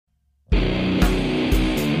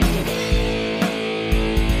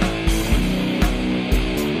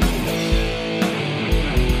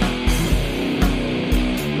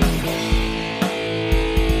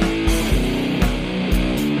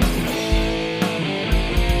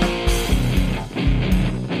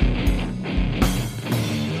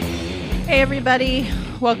everybody.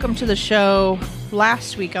 Welcome to the show.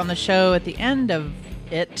 Last week on the show, at the end of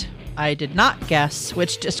it, I did not guess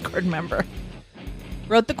which Discord member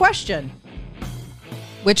wrote the question.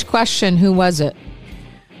 Which question? Who was it?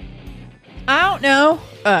 I don't know.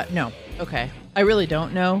 No. Okay. I really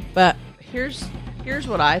don't know. But here's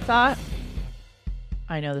what I thought.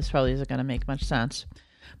 I know this probably isn't going to make much sense.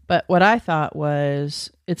 But what I thought was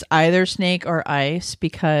it's either Snake or Ice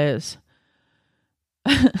because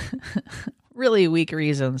really weak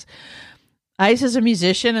reasons. Ice is a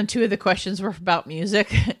musician, and two of the questions were about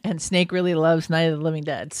music, and Snake really loves Night of the Living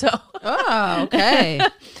Dead. So, oh, okay.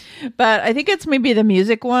 But I think it's maybe the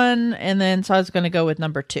music one, and then so I was going to go with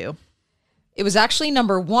number 2. It was actually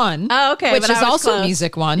number 1. Oh, okay, which but is I was also close.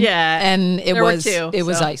 music one. Yeah, and it there were was two, it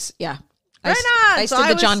was so. Ice. Yeah, Right on. Ice So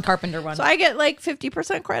did the John Carpenter one. So I get like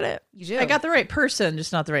 50% credit. You do. I got the right person,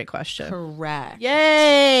 just not the right question. Correct.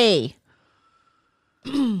 Yay!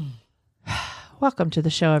 Welcome to the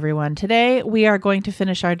show, everyone. Today, we are going to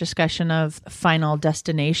finish our discussion of Final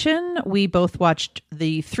Destination. We both watched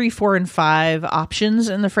the 3, 4, and 5 options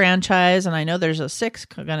in the franchise, and I know there's a 6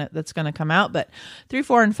 that's going to come out, but 3,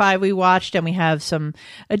 4, and 5 we watched, and we have some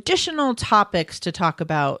additional topics to talk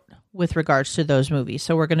about with regards to those movies.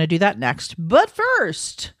 So we're going to do that next. But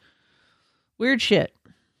first, weird shit.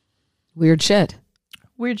 Weird shit.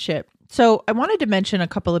 Weird shit. So I wanted to mention a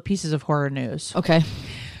couple of pieces of horror news. Okay.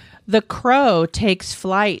 The Crow takes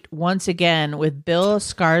flight once again with Bill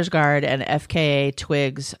Skarsgård and FKA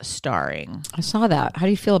Twigs starring. I saw that. How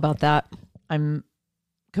do you feel about that? I'm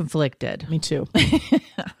conflicted. Me too.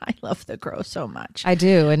 I love The Crow so much. I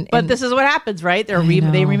do. But this is what happens, right? They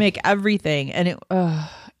remake everything. And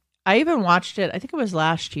I even watched it. I think it was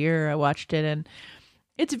last year I watched it. And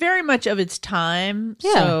it's very much of its time.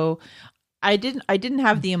 Yeah. So I didn't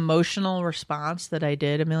have the emotional response that I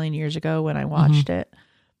did a million years ago when I watched it.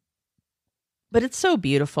 But it's so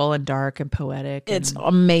beautiful and dark and poetic. It's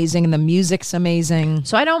amazing, and the music's amazing.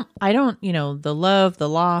 So I don't, the love, the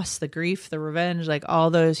loss, the grief, the revenge, like all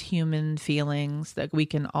those human feelings that we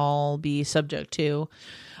can all be subject to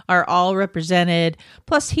are all represented.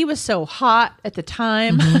 Plus, he was so hot at the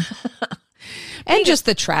time. And just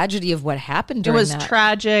the tragedy of what happened during that. It was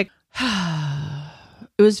tragic.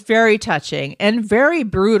 It was very touching and very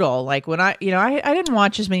brutal. Like when I didn't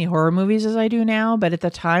watch as many horror movies as I do now, but at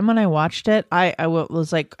the time when I watched it, I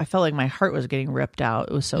was like, I felt like my heart was getting ripped out.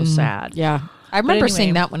 It was so sad. Yeah. I remember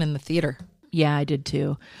seeing that one in the theater. Yeah, I did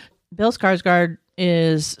too. Bill Skarsgård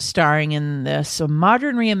is starring in this. A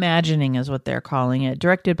modern reimagining is what they're calling it.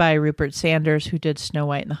 Directed by Rupert Sanders, who did Snow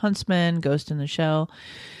White and the Huntsman, Ghost in the Shell.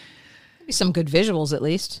 Maybe some good visuals at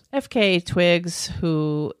least. FKA Twigs,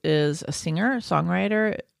 who is a singer,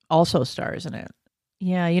 songwriter, also stars in it.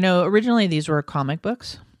 Yeah, originally these were comic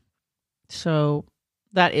books. So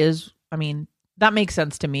that makes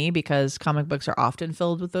sense to me because comic books are often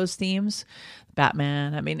filled with those themes.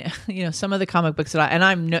 Batman, some of the comic books that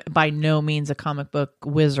I'm by no means a comic book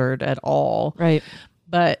wizard at all. Right.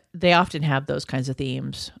 But they often have those kinds of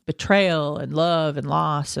themes. Betrayal and love and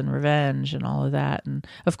loss and revenge and all of that. And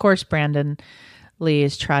of course, Brandon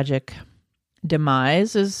Lee's tragic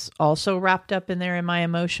demise is also wrapped up in there in my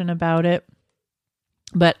emotion about it.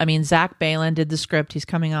 But Zach Balan did the script. He's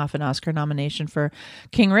coming off an Oscar nomination for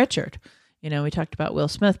King Richard. We talked about Will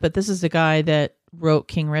Smith, but this is the guy that wrote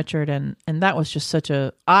King Richard. And that was just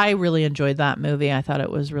I really enjoyed that movie. I thought it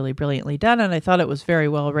was really brilliantly done. And I thought it was very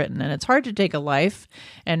well written. And it's hard to take a life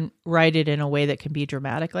and write it in a way that can be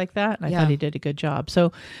dramatic like that. And I thought he did a good job.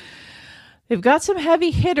 So they've got some heavy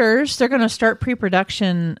hitters. They're going to start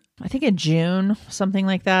pre-production, I think in June, something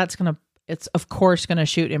like that. It's of course going to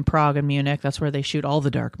shoot in Prague and Munich. That's where they shoot all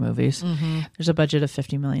the dark movies. There's a budget of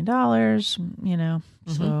 $50 million,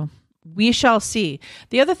 so we shall see.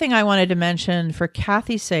 The other thing I wanted to mention for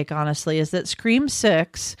Kathy's sake, honestly, is that Scream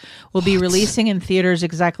 6 will be releasing in theaters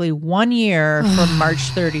exactly 1 year from March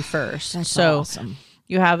 31st. That's so awesome.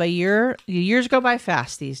 You have a year. Years go by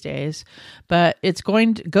fast these days, but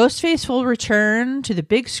Ghostface will return to the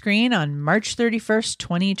big screen on March 31st,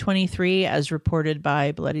 2023, as reported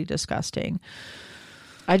by Bloody Disgusting.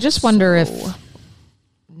 I just wonder if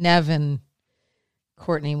Nev and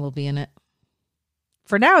Courtney will be in it.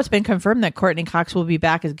 For now, it's been confirmed that Courtney Cox will be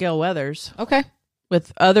back as Gale Weathers. Okay.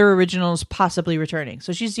 With other originals possibly returning.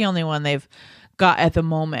 So she's the only one they've got at the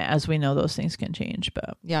moment. As we know, those things can change.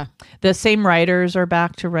 But yeah, the same writers are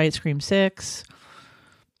back to write Scream 6.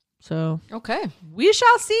 So okay, we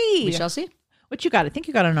shall see. We shall see. What you got? I think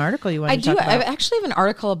you got an article you want to talk about. I actually have an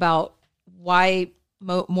article about why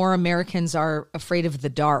more Americans are afraid of the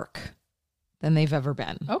dark than they've ever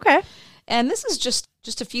been. Okay. And this is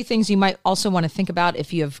just a few things you might also want to think about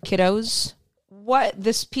if you have kiddos. What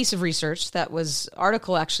this piece of research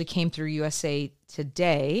article actually came through USA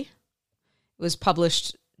Today. It was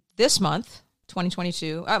published this month,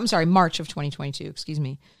 2022. I'm sorry, March of 2022, excuse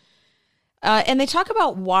me. And they talk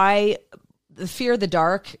about why the fear of the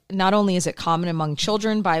dark, not only is it common among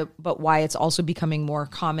children, but why it's also becoming more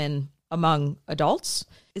common among adults.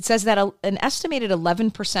 It says that an estimated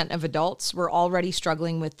 11% of adults were already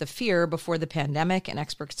struggling with the fear before the pandemic, and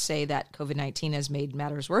experts say that COVID-19 has made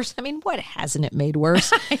matters worse. I mean, what hasn't it made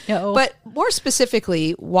worse? I know. But more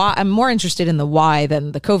specifically, why I'm more interested in the why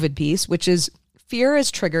than the COVID piece, which is fear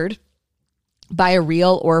is triggered by a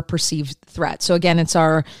real or perceived threat. So again,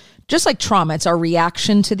 just like trauma, it's our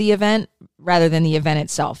reaction to the event rather than the event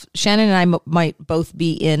itself. Shannon and I might both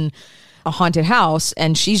be in a haunted house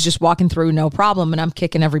and she's just walking through no problem and I'm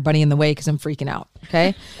kicking everybody in the way because I'm freaking out.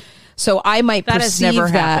 Okay. So I might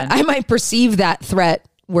perceive that threat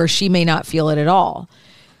where she may not feel it at all.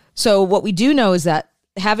 So what we do know is that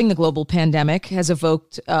having the global pandemic has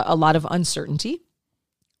evoked a lot of uncertainty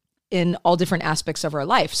in all different aspects of our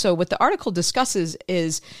life. So what the article discusses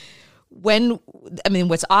is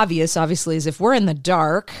what's obvious, obviously, is if we're in the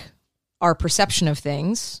dark, our perception of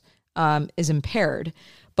things is impaired.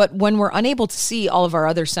 But when we're unable to see, all of our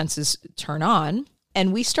other senses turn on,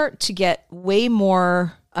 and we start to get way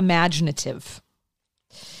more imaginative.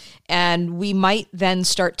 And we might then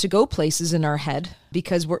start to go places in our head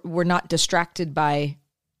because we're not distracted by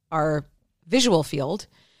our visual field.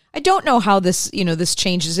 I don't know how this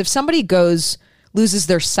changes. If somebody loses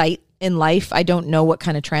their sight in life, I don't know what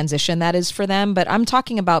kind of transition that is for them, but I'm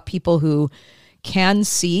talking about people who can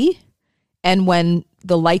see, and when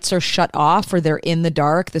the lights are shut off or they're in the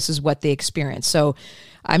dark, this is what they experience. So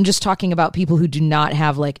I'm just talking about people who do not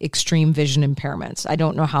have like extreme vision impairments. I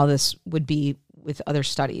don't know how this would be with other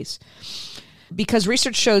studies. Because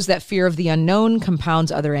research shows that fear of the unknown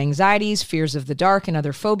compounds other anxieties, fears of the dark, and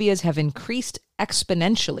other phobias have increased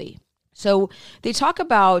exponentially. So they talk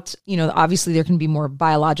about, obviously there can be more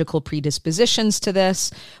biological predispositions to this,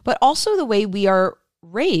 but also the way we are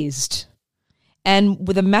raised and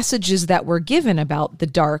with the messages that we're given about the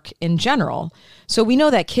dark in general. So we know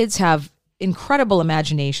that kids have incredible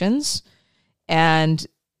imaginations, and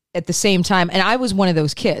at the same time, and I was one of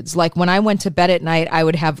those kids, like when I went to bed at night, I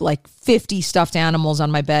would have like 50 stuffed animals on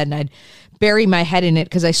my bed and I'd bury my head in it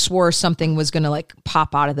because I swore something was going to like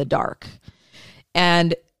pop out of the dark.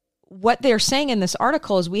 And what they're saying in this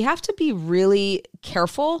article is we have to be really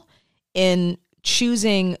careful in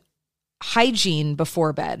choosing hygiene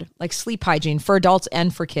before bed, like sleep hygiene for adults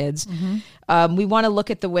and for kids. Mm-hmm. We want to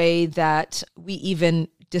look at the way that we even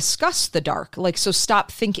discuss the dark. Like, so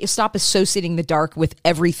stop associating the dark with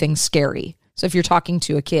everything scary. So if you're talking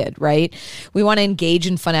to a kid, right, we want to engage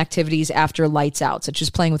in fun activities after lights out, such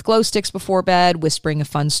as playing with glow sticks before bed, whispering a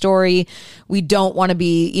fun story. We don't want to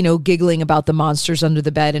be, giggling about the monsters under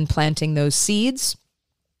the bed and planting those seeds.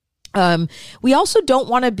 We also don't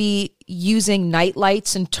want to be using night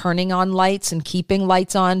lights and turning on lights and keeping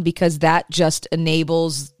lights on, because that just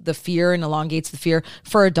enables the fear and elongates the fear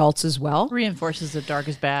for adults as well. Reinforces the dark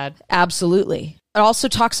is bad. Absolutely. It also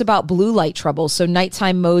talks about blue light trouble. So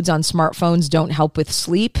nighttime modes on smartphones don't help with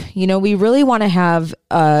sleep. We really want to have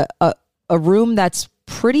a room that's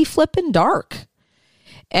pretty flippin' dark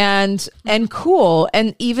and cool.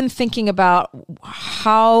 And even thinking about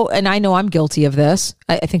how, and I know I'm guilty of this,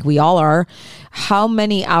 I think we all are, how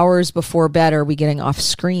many hours before bed are we getting off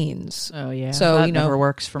screens? Oh yeah. So, that never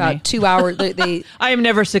works for me. 2 hours. I am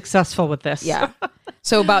never successful with this. Yeah.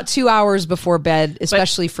 So about 2 hours before bed,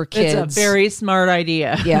 especially for kids. It's a very smart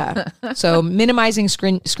idea. Yeah. So minimizing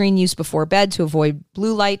screen use before bed to avoid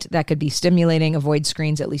blue light that could be stimulating. Avoid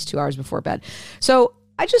screens at least 2 hours before bed. So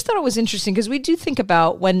I just thought it was interesting because we do think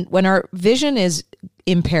about when our vision is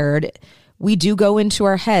impaired, we do go into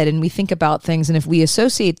our head and we think about things. And if we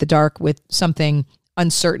associate the dark with something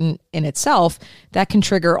uncertain in itself, that can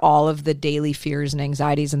trigger all of the daily fears and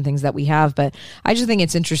anxieties and things that we have. But I just think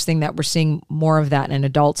it's interesting that we're seeing more of that in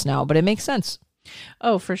adults now, but it makes sense.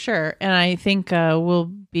 Oh, for sure. And I think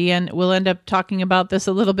we'll end up talking about this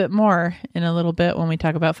a little bit more in a little bit when we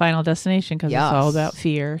talk about Final Destination, because Yes. It's all about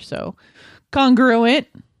fear. So congruent.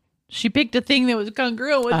 She picked a thing that was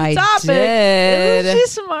congruent with the topic. Did.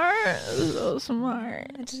 She's smart. So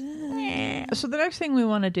smart. Yeah. So the next thing we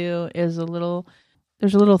want to do is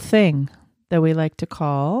there's a little thing that we like to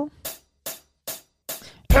call.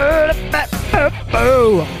 It's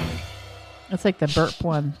like the burp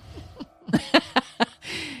one.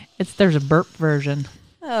 There's a burp version.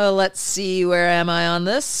 Oh, let's see. Where am I on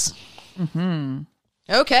this? Mm-hmm.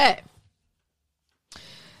 Okay.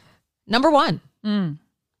 Number 1.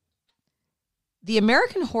 The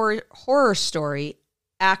American Horror Story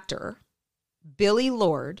actor Billie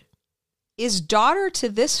Lourd is daughter to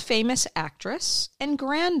this famous actress and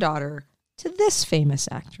granddaughter to this famous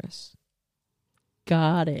actress.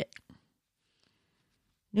 Got it.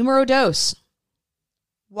 Numero 2.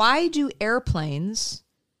 Why do airplanes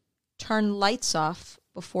turn lights off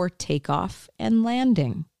before takeoff and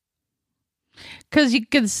landing? Because you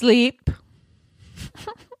can sleep.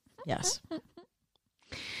 Yes.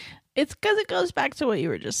 It's because it goes back to what you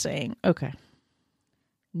were just saying. Okay.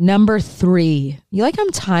 Number 3. You like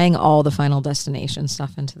I'm tying all the Final Destination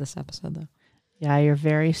stuff into this episode, though. Yeah, you're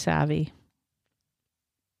very savvy.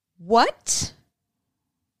 What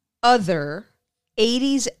other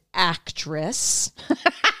 80s actress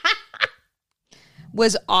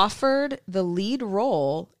was offered the lead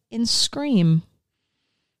role in Scream?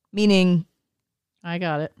 Meaning, I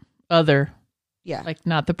got it. Other. yeah, Like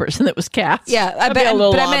not the person that was cast. yeah.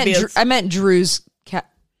 I meant Drew's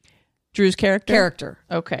Drew's character? character,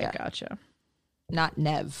 Okay, Yeah. gotcha. not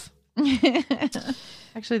Nev.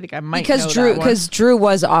 Actually, I think I might Because know Drew, that one. because Drew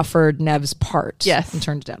was offered Nev's part, Yes. and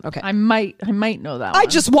turned it down. Okay, I might know that I one.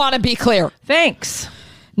 just want to be clear. Thanks.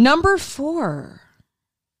 Number 4.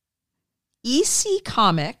 EC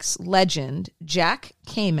Comics legend Jack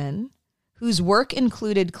Kamen, whose work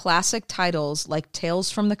included classic titles like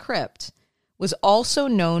Tales from the Crypt, was also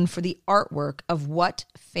known for the artwork of what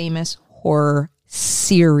famous horror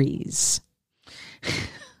series?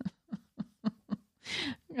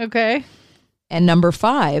 Okay. And number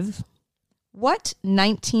 5, what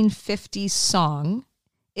 1950s song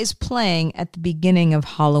is playing at the beginning of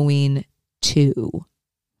Halloween 2?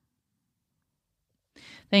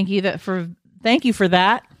 Thank you for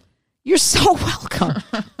that. You're so welcome.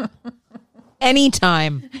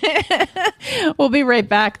 Anytime. We'll be right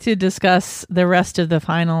back to discuss the rest of the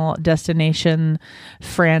Final Destination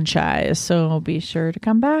franchise. So be sure to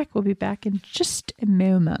come back. We'll be back in just a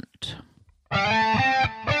moment.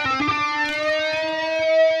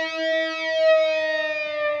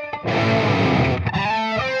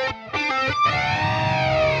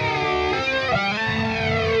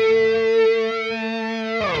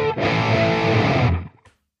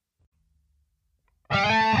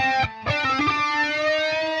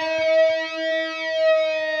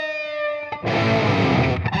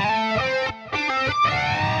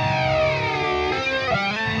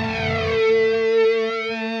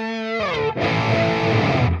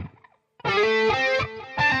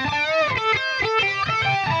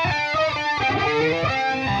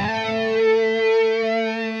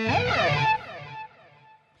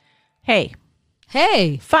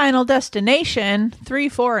 Hey, Final Destination 3,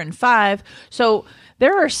 4, and 5. So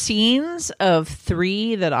there are scenes of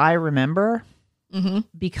 3 that I remember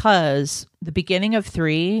because the beginning of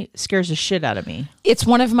 3 scares the shit out of me. It's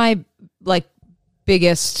one of my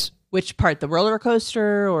biggest. Which part? The roller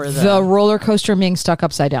coaster or The roller coaster being stuck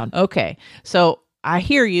upside down. Okay. So I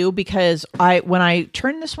hear you because when I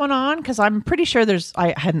turned this one on, because I'm pretty sure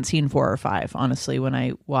I hadn't seen 4 or 5, honestly, when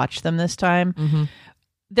I watched them this time.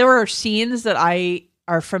 There are scenes that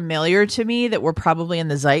are familiar to me that were probably in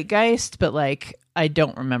the zeitgeist, but I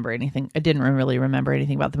don't remember anything. I didn't really remember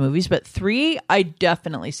anything about the movies, but 3 I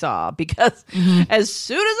definitely saw because as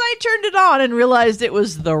soon as I turned it on and realized it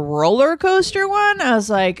was the roller coaster one, I was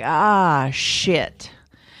like, shit.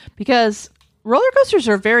 Because roller coasters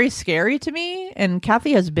are very scary to me, and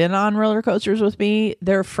Kathy has been on roller coasters with me.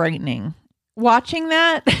 They're frightening. Watching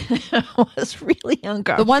that was really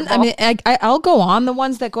uncomfortable. The one, I mean, I'll go on the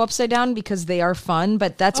ones that go upside down because they are fun,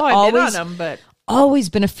 but that's always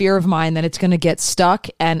been a fear of mine that it's going to get stuck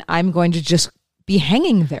and I'm going to just be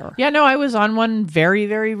hanging there. Yeah, no, I was on one very,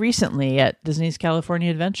 very recently at Disney's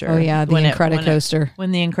California Adventure. Oh yeah, the Incredicoaster.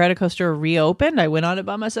 When the Incredicoaster reopened, I went on it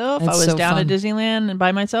by myself. It's I was so down fun. at Disneyland and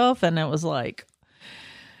by myself, and it was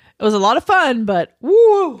it was a lot of fun, but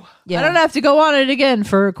woo! Yeah. I don't have to go on it again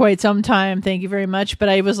for quite some time. Thank you very much. But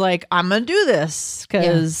I was like, I'm going to do this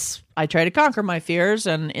because I try to conquer my fears.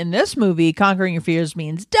 And in this movie, conquering your fears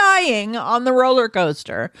means dying on the roller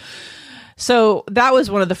coaster. So that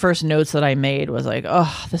was one of the first notes that I made was like,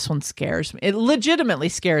 oh, this one scares me. It legitimately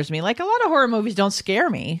scares me. Like a lot of horror movies don't scare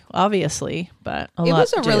me, obviously, but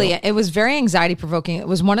It was very anxiety provoking. It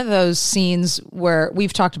was one of those scenes where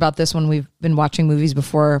we've talked about this when we've been watching movies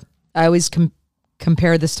before. I always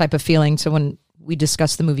compare this type of feeling to when we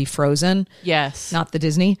discussed the movie Frozen. Yes. Not the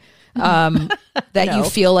Disney. That you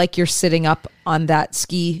feel like you're sitting up on that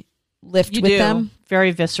ski lift with them.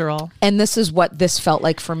 very visceral. And this is what this felt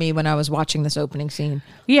like for me when I was watching this opening scene.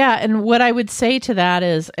 Yeah, and what I would say to that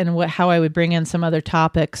is, and how I would bring in some other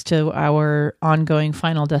topics to our ongoing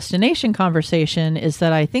Final Destination conversation, is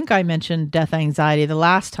that I think I mentioned death anxiety the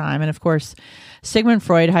last time. And of course, Sigmund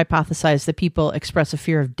Freud hypothesized that people express a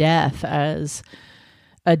fear of death as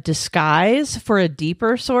a disguise for a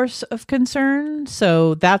deeper source of concern.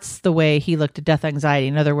 So that's the way he looked at death anxiety.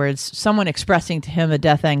 In other words, someone expressing to him a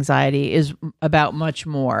death anxiety is about much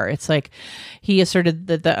more. It's like he asserted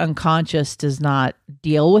that the unconscious does not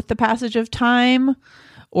deal with the passage of time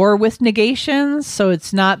or with negations. So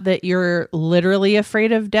it's not that you're literally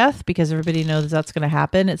afraid of death, because everybody knows that's going to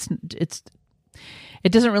happen.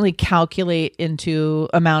 It doesn't really calculate into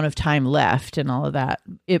amount of time left and all of that.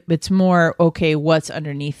 It's more, okay, what's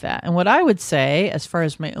underneath that? And what I would say, as far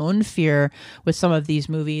as my own fear with some of these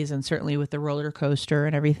movies, and certainly with the roller coaster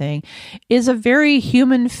and everything, is a very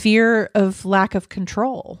human fear of lack of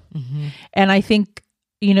control. Mm-hmm. And I think,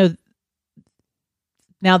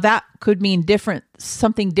 now that could mean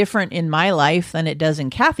something different in my life than it does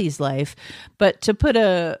in Kathy's life, but to put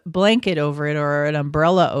a blanket over it or an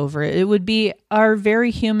umbrella over it, it would be our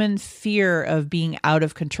very human fear of being out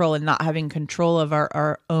of control and not having control of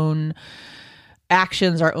our own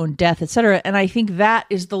actions, our own death, etc. And I think that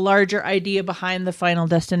is the larger idea behind the Final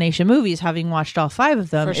Destination movies, having watched all 5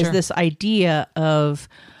 of them, is this idea of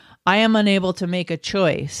I am unable to make a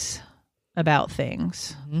choice about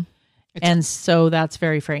things. Mm-hmm. And so that's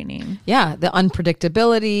very frightening. Yeah, the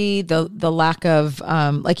unpredictability, the lack of,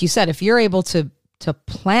 like you said, if you're able to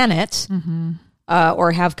plan it mm-hmm.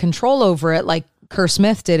 Or have control over it, like Kerr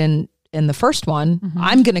Smith did in the first one, mm-hmm.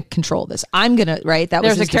 I'm going to control this. I'm going to, right?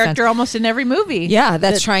 There's a character almost in every movie. Yeah,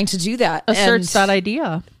 that's trying to do that. Asserts that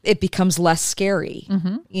idea. It becomes less scary,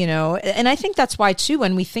 mm-hmm. And I think that's why, too,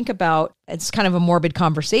 when we think about, it's kind of a morbid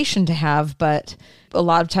conversation to have, but a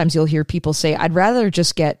lot of times you'll hear people say, I'd rather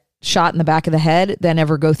just get shot in the back of the head than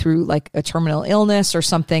ever go through like a terminal illness or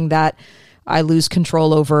something that I lose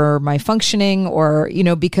control over my functioning, or,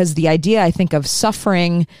 because the idea, I think, of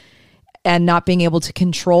suffering and not being able to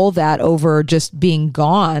control that over just being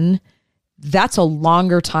gone, that's a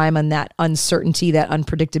longer time, and that uncertainty, that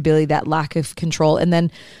unpredictability, that lack of control, and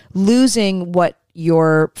then losing what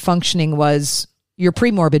your functioning was, your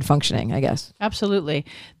pre-morbid functioning, I guess. Absolutely.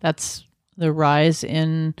 That's the rise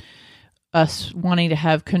in us wanting to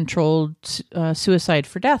have controlled suicide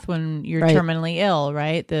for death when you're right. terminally ill,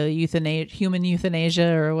 right? The human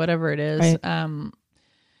euthanasia or whatever it is. Right.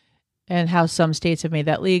 And how some states have made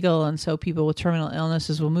that legal. And so people with terminal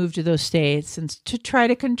illnesses will move to those states and to try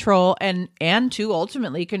to control and to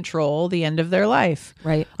ultimately control the end of their life.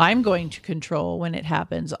 Right. I'm going to control when it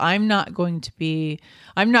happens. I'm not going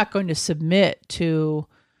to submit to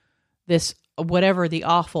this, whatever the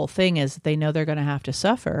awful thing is that they know they're going to have to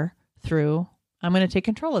suffer through. I'm going to take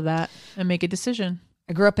control of that and make a decision.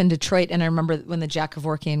 I grew up in Detroit, and I remember when the Jack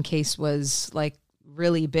Kevorkian case was like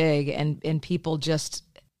really big, and people just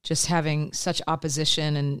having such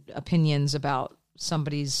opposition and opinions about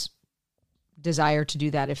somebody's desire to do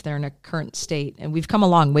that if they're in a current state. And we've come a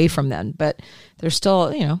long way from then, but there's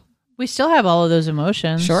still, we still have all of those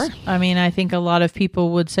emotions. Sure. I mean, I think a lot of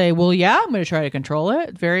people would say, well, yeah, I'm going to try to control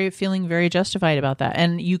it. Feeling very justified about that.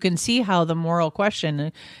 And you can see how the moral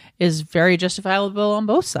question is very justifiable on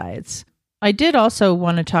both sides. I did also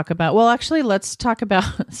want to talk about, let's talk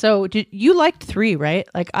about, so you liked 3, right?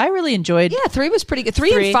 Like, I really enjoyed. Yeah, 3 was pretty good.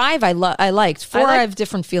 3 and 5 I liked. 4 I have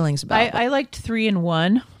different feelings about. I liked 3 and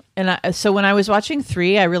 1. And so when I was watching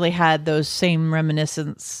 3, I really had those same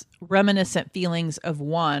reminiscent feelings of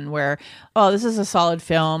 1, where, oh, this is a solid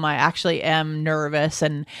film. I actually am nervous,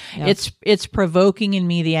 and it's provoking in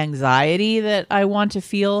me the anxiety that I want to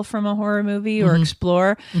feel from a horror movie or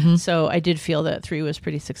explore. Mm-hmm. So I did feel that 3 was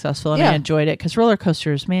pretty successful, and I enjoyed it, because roller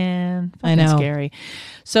coasters, man, I know, scary.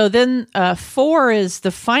 So then 4 is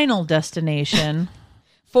the Final Destination.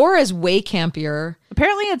 4 is way campier.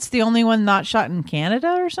 Apparently it's the only one not shot in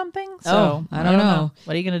Canada or something. So I don't know.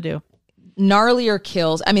 What are you going to do? Gnarlier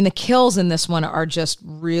kills. I mean, the kills in this one are just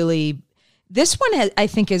really, this one I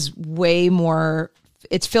think is way more,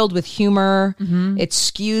 it's filled with humor. Mm-hmm. It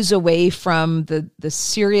skews away from the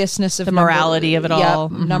seriousness of the morality of it all.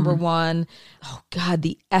 Mm-hmm. Number 1. Oh God,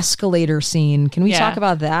 the escalator scene. Can we talk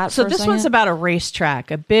about that? So this one's about a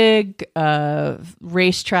racetrack, a big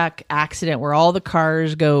racetrack accident where all the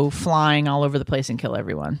cars go flying all over the place and kill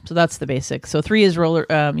everyone. So that's the basic. So 3 is roller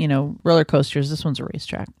coasters. This one's a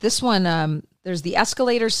racetrack. This one, there's the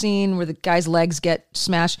escalator scene where the guy's legs get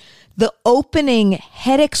smashed. The opening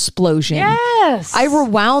head explosion. Yes. I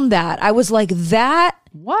rewound that. I was like, that.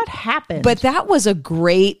 What happened? But that was a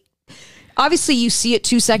great. Obviously, you see it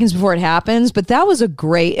 2 seconds before it happens, but that was a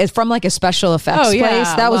great, it's from like a special effects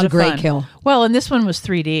place. That was a great kill. Well, and this one was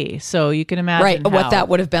 3D, so you can imagine what that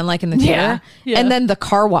would have been like in the theater. Yeah. And then the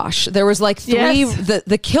car wash. There was like three, Yes.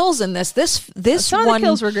 the kills in this Some one of the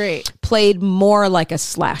kills were great. played more like a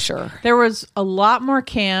slasher. There was a lot more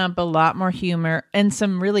camp, a lot more humor, and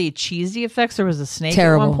some really cheesy effects. There was a snake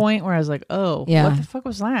Terrible. at one point where I was like, "Oh, Yeah. what the fuck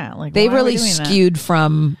was that?" Like They why are we really doing that? skewed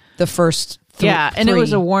from the first and it was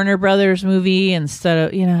three. a Warner Brothers movie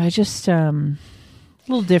instead of I just a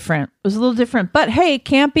little different. It was a little different, but hey,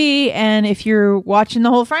 campy. And if you're watching the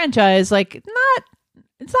whole franchise, like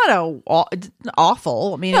it's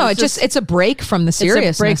awful. I mean, No, it's a break from the seriousness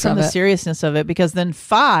it's a break from of the it. seriousness of it, because then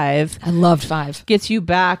 5 I loved 5. gets you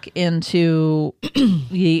back into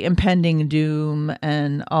the impending doom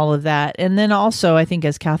and all of that. And then also, I think,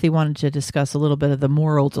 as Kathy wanted to discuss a little bit of the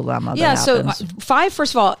moral dilemma. Yeah, that so happens. 5,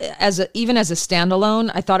 first of all, even as a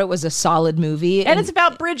standalone, I thought it was a solid movie. And it's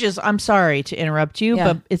about bridges. I'm sorry to interrupt you,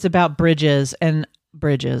 Yeah. but it's about bridges, and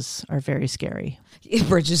bridges are very scary.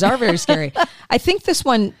 Bridges are very scary. I think this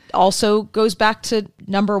one also goes back to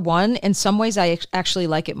number 1. In some ways, I actually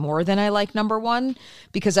like it more than I like number 1,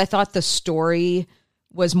 because I thought the story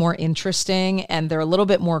was more interesting and they're a little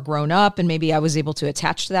bit more grown up, and maybe I was able to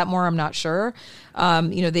attach to that more. I'm not sure.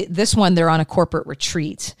 This one, they're on a corporate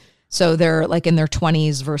retreat. So they're like in their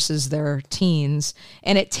 20s versus their teens.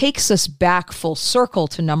 And it takes us back full circle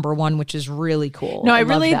to number 1, which is really cool. No,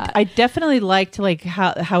 love I definitely liked like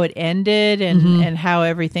how it ended and how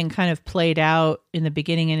everything kind of played out in the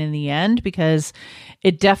beginning and in the end, because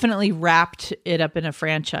it definitely wrapped it up in a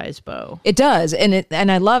franchise bow. It does, and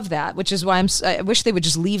I love that, which is why I wish they would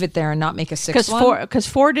just leave it there and not make a 6th one. Because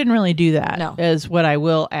 4 didn't really do that. No. Is what I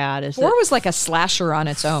will add. Is 4 was like a slasher on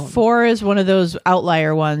its own. 4 is one of those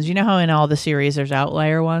outlier ones. You know how in all the series there's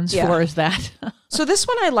outlier ones? Yeah. 4 is that. So this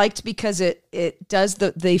one I liked because it does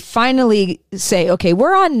they finally say, okay,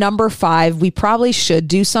 we're on number 5. We probably should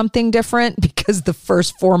do something different because the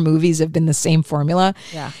first 4 movies have been the same formula.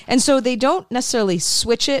 Yeah. And so they don't necessarily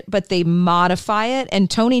switch it, but they modify it. And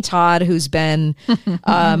Tony Todd, who's been,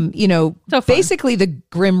 basically the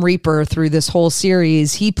Grim Reaper through this whole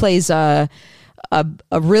series, he plays a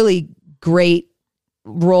really great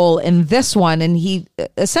role in this one, and he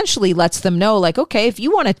essentially lets them know, like, okay, if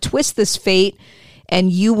you want to twist this fate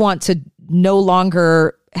and you want to no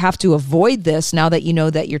longer have to avoid this now that you know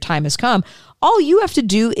that your time has come, all you have to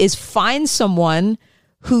do is find someone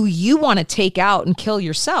who you want to take out and kill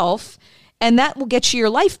yourself, and that will get you your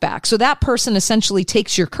life back. So that person essentially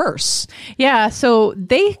takes your curse. Yeah, so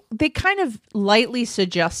they kind of lightly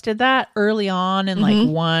suggested that early on in like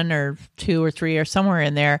 1 or 2 or 3 or somewhere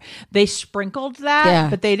in there. They sprinkled that, Yeah.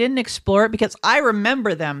 but they didn't explore it, because I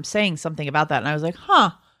remember them saying something about that, and I was like,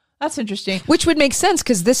 that's interesting. Which would make sense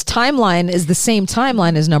because this timeline is the same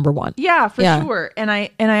timeline as number 1. Yeah, for sure. And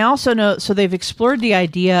I also know, so they've explored the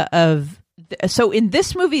idea of, so in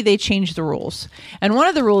this movie, they changed the rules. And one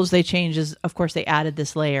of the rules they changed is, of course, they added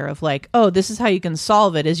this layer of like, oh, this is how you can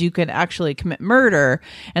solve it, is you can actually commit murder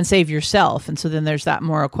and save yourself. And so then there's that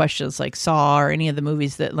moral questions like Saw or any of the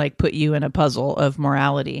movies that like put you in a puzzle of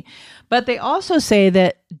morality. But they also say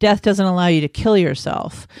that death doesn't allow you to kill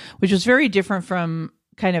yourself, which was very different from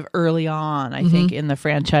kind of early on, I think, in the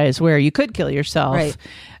franchise, where you could kill yourself. Right.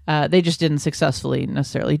 They just didn't successfully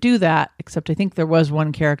necessarily do that, except I think there was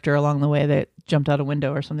one character along the way that jumped out a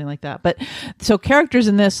window or something like that. But so characters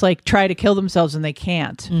in this like try to kill themselves and they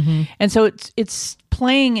can't. And so it's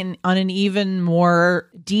playing on an even more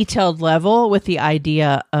detailed level with the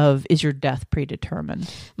idea of, is your death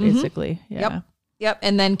predetermined, basically. Yeah. Yep.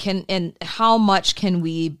 And then how much can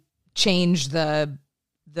we change the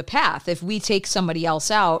path? If we take somebody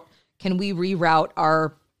else out, can we reroute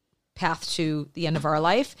our path to the end of our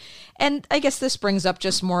life? And I guess this brings up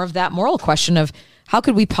just more of that moral question of, how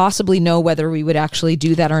could we possibly know whether we would actually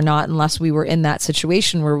do that or not unless we were in that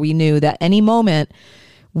situation where we knew that any moment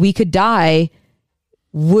we could die?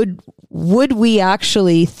 Would we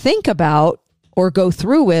actually think about or go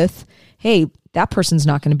through with, hey, that person's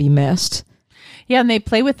not going to be missed? Yeah, and they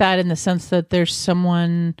play with that in the sense that there's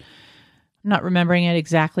someone, I'm not remembering it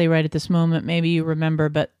exactly right at this moment, maybe you remember,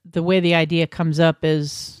 but the way the idea comes up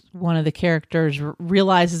is one of the characters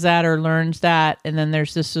realizes that or learns that, and then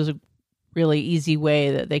there's this is a really easy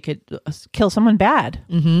way that they could kill someone bad.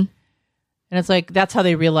 And it's like, that's how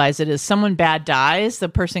they realize it, is someone bad dies, the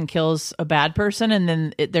person kills a bad person, and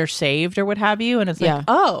then they're saved or what have you, and it's like,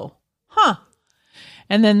 oh, huh.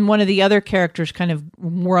 And then one of the other characters kind of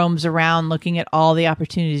roams around looking at all the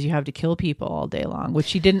opportunities you have to kill people all day long,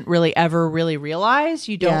 which you didn't really ever really realize.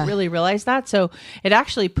 You don't really realize that. So it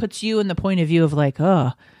actually puts you in the point of view of like,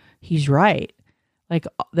 oh, he's right. Like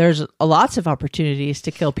there's lots of opportunities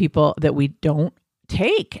to kill people that we don't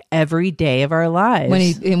take every day of our lives. When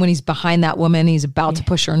he's behind that woman, he's about to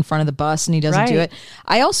push her in front of the bus and he doesn't do it.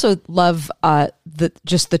 I also love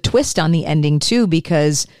the twist on the ending too,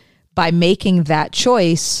 because by making that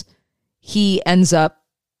choice, he ends up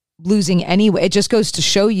losing anyway. It just goes to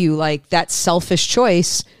show you, like, that selfish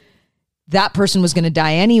choice, that person was going to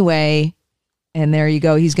die anyway. And there you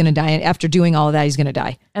go. He's going to die. And after doing all of that, he's going to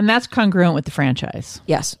die. And that's congruent with the franchise.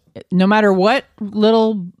 Yes. No matter what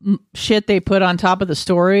little shit they put on top of the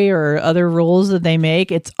story or other rules that they make,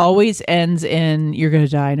 it always ends in you're going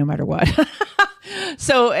to die no matter what.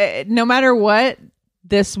 So no matter what,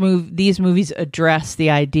 these movies address the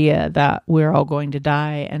idea that we're all going to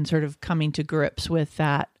die and sort of coming to grips with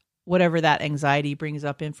that, whatever that anxiety brings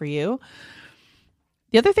up in for you.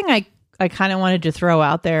 The other thing I kind of wanted to throw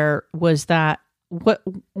out there was that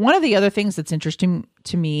one of the other things that's interesting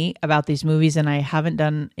to me about these movies, and I haven't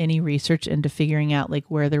done any research into figuring out like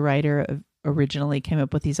where the writer originally came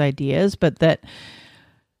up with these ideas, but that,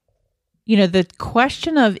 you know, the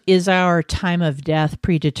question of is our time of death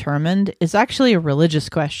predetermined is actually a religious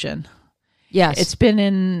question. Yes. It's been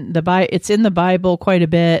in it's in the Bible quite a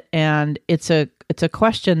bit, and it's a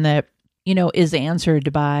question that, you know, is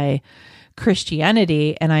answered by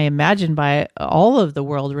Christianity, and I imagine by all of the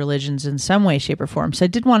world religions in some way, shape, or form. So I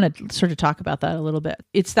did want to sort of talk about that a little bit.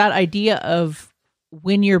 It's that idea of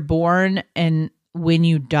when you're born and when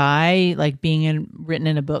you die, like being written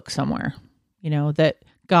in a book somewhere, you know, that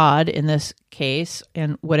God in this case,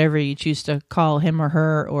 and whatever you choose to call him or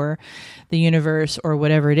her or the universe or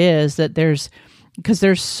whatever it is, that because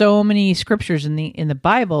there's so many scriptures in the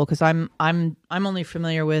Bible, because I'm only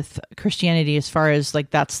familiar with Christianity as far as like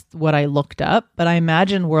that's what I looked up, but I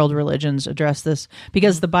imagine world religions address this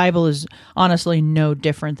because the Bible is honestly no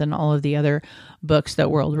different than all of the other books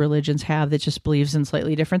that world religions have that just believes in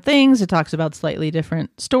slightly different things. It talks about slightly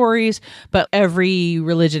different stories, but every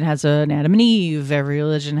religion has an Adam and Eve, every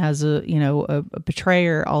religion has a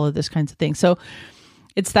betrayer, all of this kinds of things. So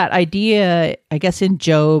it's that idea, I guess, in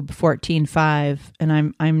Job 14:5,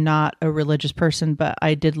 and I'm not a religious person, but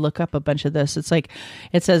I did look up a bunch of this. It's like,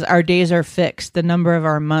 it says, our days are fixed, the number of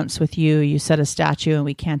our months with you, you set a statute and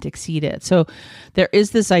we can't exceed it. So there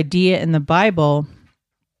is this idea in the Bible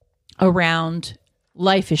around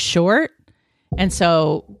life is short. And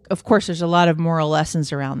so, of course, there's a lot of moral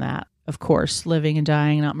lessons around that. Of course, living and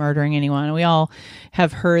dying, not murdering anyone. And we all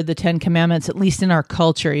have heard the 10 Commandments, at least in our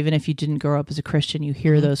culture. Even if you didn't grow up as a Christian, you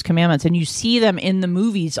hear those commandments and you see them in the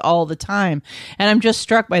movies all the time. And I'm just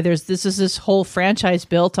struck by this whole franchise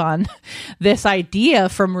built on this idea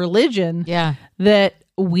from religion that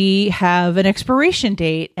we have an expiration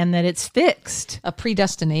date and that it's fixed. A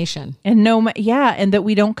predestination. And and that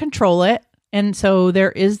we don't control it. And so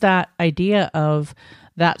there is that idea of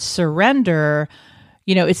that surrender.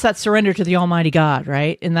 You know, it's that surrender to the Almighty God,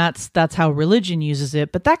 right? And that's how religion uses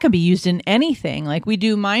it. But that can be used in anything. Like we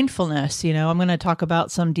do mindfulness. You know, I'm going to talk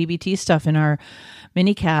about some DBT stuff in our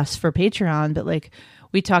mini cast for Patreon. But like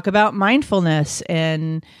we talk about mindfulness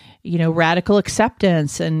and, you know, radical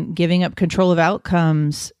acceptance and giving up control of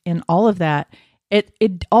outcomes and all of that.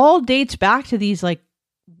 It all dates back to these like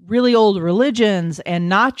really old religions, and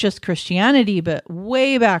not just Christianity, but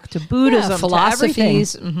way back to Buddhism,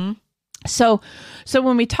 philosophies. To everything. So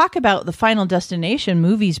when we talk about the Final Destination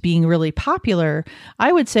movies being really popular,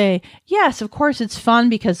 I would say, yes, of course it's fun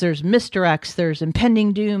because there's misdirects, there's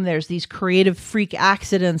impending doom, there's these creative freak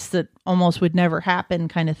accidents that almost would never happen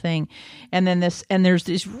kind of thing. And then there's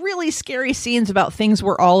these really scary scenes about things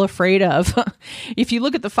we're all afraid of. If you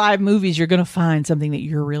look at the 5 movies, you're going to find something that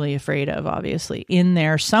you're really afraid of, obviously, in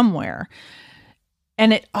there somewhere.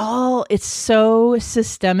 And it's so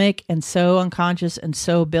systemic and so unconscious and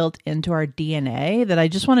so built into our DNA that I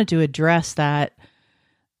just wanted to address that.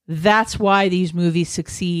 That's why these movies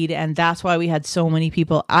succeed. And that's why we had so many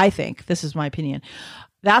people, I think, this is my opinion.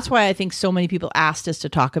 That's why I think so many people asked us to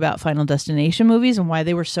talk about Final Destination movies and why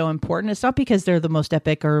they were so important. It's not because they're the most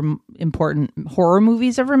epic or important horror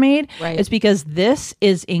movies ever made. Right. It's because this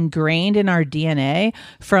is ingrained in our DNA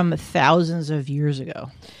from thousands of years ago.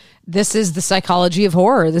 This is the psychology of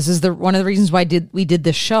horror. This is one of the reasons why we did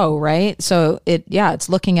this show, right? So it's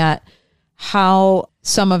looking at how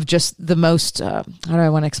some of just the most, how do I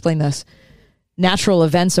want to explain this? Natural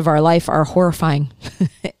events of our life are horrifying.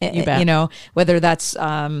 You bet. You know, whether that's,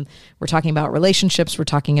 we're talking about relationships, we're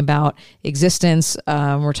talking about existence,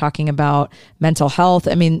 we're talking about mental health.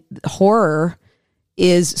 I mean, horror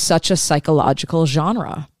is such a psychological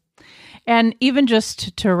genre. And even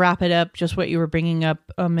just to wrap it up, just what you were bringing up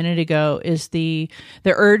a minute ago is the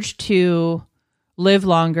urge to live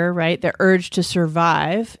longer, right? The urge to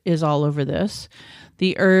survive is all over this.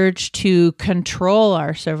 The urge to control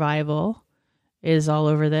our survival is all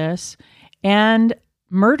over this. And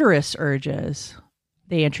murderous urges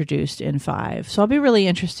they introduced in 5. So I'll be really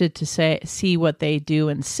interested to see what they do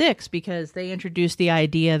in 6, because they introduced the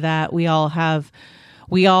idea that we all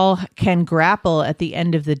can grapple at the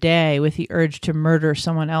end of the day with the urge to murder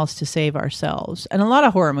someone else to save ourselves. And a lot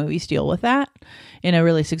of horror movies deal with that in a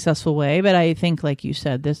really successful way. But I think, like you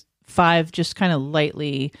said, this 5 just kind of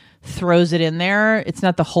lightly throws it in there. It's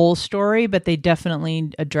not the whole story, but they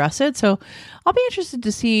definitely address it. So I'll be interested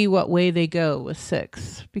to see what way they go with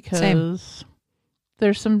 6, because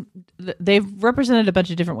they've represented a bunch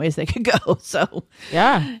of different ways they could go. So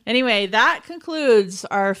yeah. Anyway, that concludes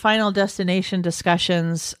our Final Destination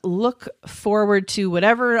discussions. Look forward to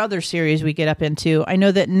whatever other series we get up into. I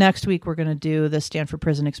know that next week we're going to do the Stanford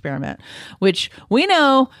Prison Experiment, which we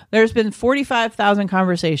know there's been 45,000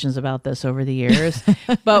 conversations about this over the years,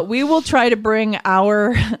 but we will try to bring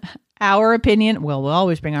our opinion. Well, we'll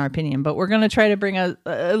always bring our opinion, but we're going to try to bring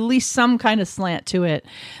at least some kind of slant to it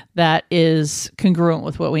that is congruent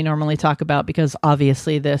with what we normally talk about, because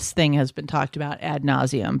obviously this thing has been talked about ad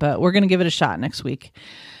nauseum, but we're going to give it a shot next week.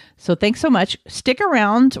 So thanks so much. Stick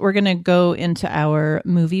around. We're going to go into our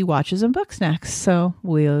movie watches and book snacks. So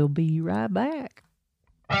we'll be right back.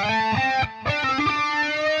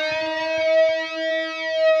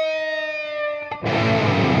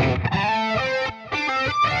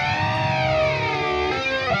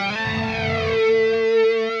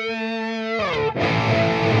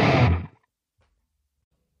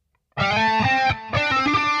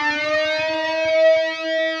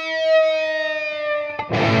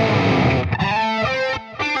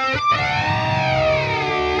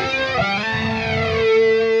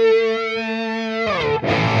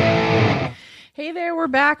 We're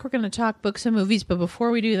back. We're going to talk books and movies, but before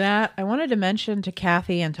we do that, I wanted to mention to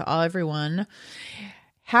Kathy and to everyone,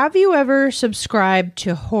 have you ever subscribed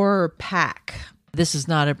to Horror Pack? This is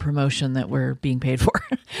not a promotion that we're being paid for.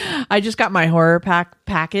 I just got my Horror Pack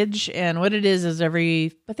package, and what it is I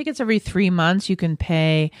think it's every 3 months you can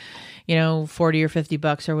pay, $40 or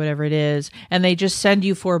 $50 or whatever it is, and they just send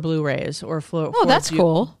you 4 Blu-rays or 4. Oh, that's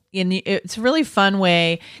cool. And it's a really fun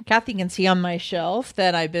way. Kathy can see on my shelf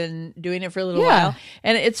that I've been doing it for a little while.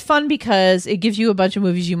 And it's fun because it gives you a bunch of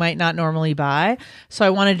movies you might not normally buy. So I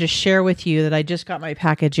wanted to share with you that I just got my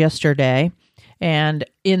package yesterday. And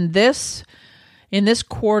in this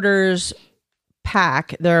quarter's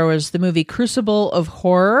pack, there was the movie Crucible of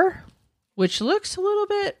Horror, which looks a little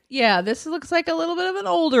bit, this looks like a little bit of an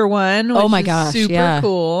older one. Which oh my gosh. Super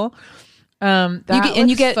cool.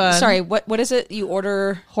 You get fun. Sorry, what is it? You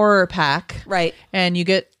order Horror Pack, right? And you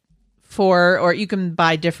get 4, or you can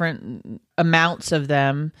buy different amounts of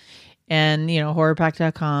them, and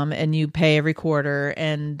horrorpack.com, and you pay every quarter,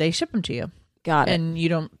 and they ship them to you. Got it. And you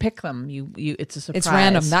don't pick them. You it's a surprise. It's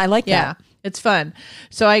random. I like that. Yeah, it's fun.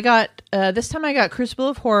 So I got this time I got Crucible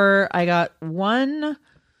of Horror. I got one.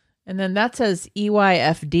 And then that says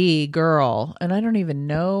EYFD girl. And I don't even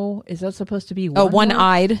know. Is that supposed to be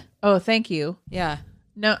one-eyed? Oh, thank you. Yeah.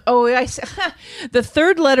 No. Oh, the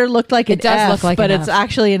third letter looked like it does F, look like but an it's F.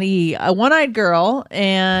 actually an E. A one-eyed girl.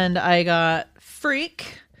 And I got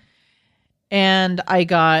Freak. And I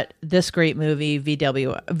got this great movie,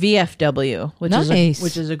 VFW,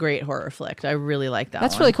 which is a great horror flick. I really like that.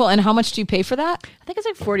 That's really cool. And how much do you pay for that? I think it's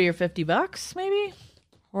like $40 or $50, maybe.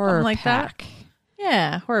 Horror like Pack. That.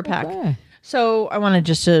 Yeah, Horror Pack. Okay. So I wanted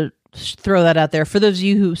just to throw that out there. For those of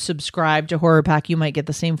you who subscribe to Horror Pack, you might get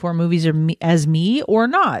the same 4 movies as me or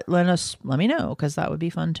not. Let me know, because that would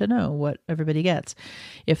be fun to know what everybody gets.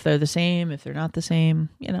 If they're the same, if they're not the same,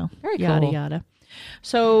 Very yada, cool. yada.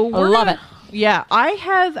 So I love it. Yeah, I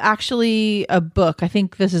have actually a book. I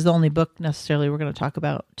think this is the only book necessarily we're going to talk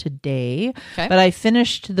about today. Okay. But I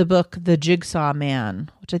finished the book, The Jigsaw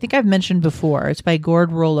Man, which I think I've mentioned before. It's by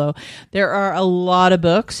Gord Rollo. There are a lot of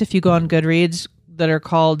books, if you go on Goodreads, that are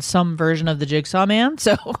called some version of The Jigsaw Man.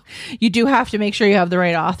 So you do have to make sure you have the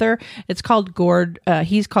right author. It's called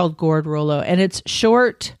he's called Gord Rollo. And it's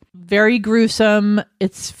short, very gruesome.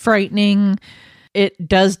 It's frightening. It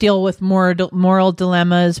does deal with moral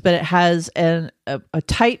dilemmas, but it has a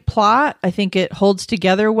tight plot. I think it holds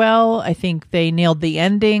together well. I think they nailed the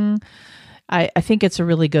ending. I think it's a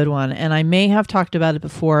really good one. And I may have talked about it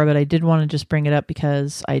before, but I did want to just bring it up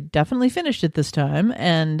because I definitely finished it this time.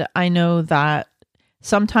 And I know that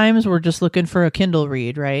sometimes we're just looking for a Kindle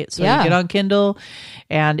read, right? So you get on Kindle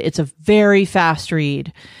and it's a very fast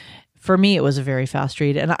read. For me, it was a very fast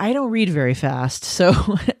read, and I don't read very fast, so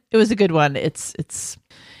it was a good one. It's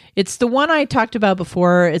It's the one I talked about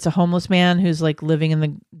before. It's a homeless man who's like living in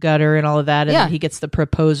the gutter and all of that. And Yeah. he gets the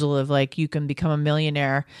proposal of like, you can become a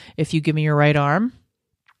millionaire if you give me your right arm.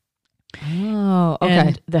 Oh, okay.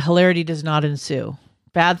 And the hilarity does not ensue.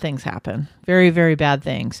 Bad things happen. Very, very bad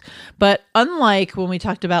things. But unlike when we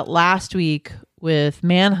talked about last week with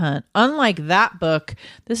Manhunt, unlike that book,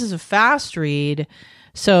 this is a fast read.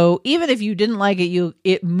 So even if you didn't like it,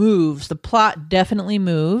 it moves. The plot definitely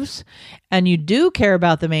moves. And you do care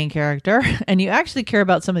about the main character. And you actually care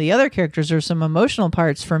about some of the other characters. There's some emotional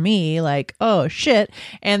parts for me, like, oh, shit.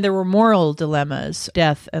 And there were moral dilemmas,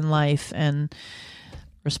 death and life and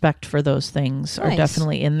respect for those things are Nice.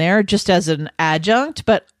 definitely in there just as an adjunct.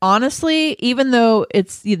 But honestly, even though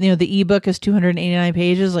it's, the ebook is 289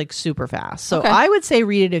 pages, like super fast. So Okay. I would say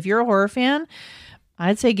read it. If you're a horror fan,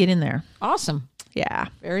 I'd say get in there. Awesome. Yeah.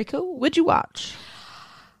 Very cool. What'd you watch?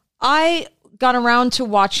 I got around to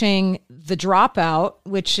watching The Dropout,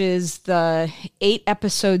 which is the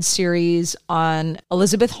 8-episode series on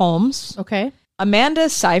Elizabeth Holmes. Okay. Amanda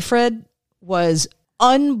Seyfried was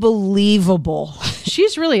unbelievable.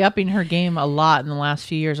 She's really upping her game a lot in the last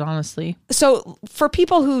few years, honestly. So for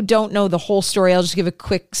people who don't know the whole story, I'll just give a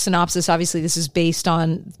quick synopsis. Obviously, this is based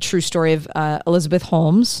on the true story of Elizabeth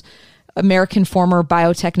Holmes, American former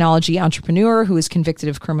biotechnology entrepreneur who was convicted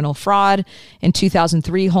of criminal fraud. In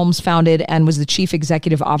 2003, Holmes founded and was the chief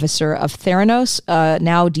executive officer of Theranos, a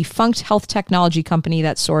now defunct health technology company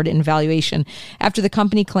that soared in valuation after the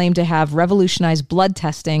company claimed to have revolutionized blood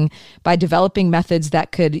testing by developing methods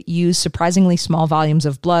that could use surprisingly small volumes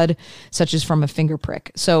of blood, such as from a finger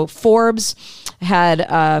prick. So Forbes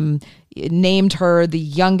had named her the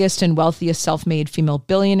youngest and wealthiest self-made female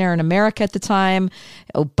billionaire in America at the time.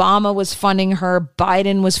 Obama was funding her.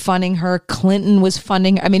 Biden was funding her. Clinton was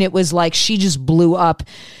funding. I mean, it was like she just blew up.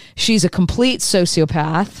 She's a complete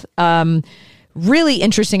sociopath. Really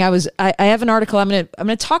interesting. I have an article. I'm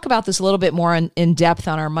gonna talk about this a little bit more in depth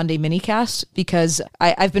on our Monday minicast because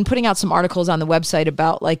I've been putting out some articles on the website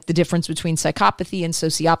about like the difference between psychopathy and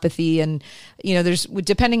sociopathy, and there's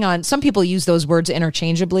depending on some people use those words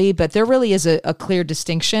interchangeably, but there really is a clear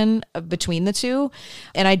distinction between the two.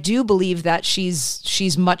 And I do believe that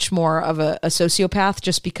she's much more of a sociopath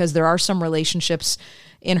just because there are some relationships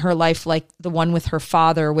in her life, like the one with her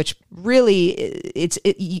father, which really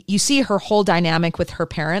you see her whole dynamic with her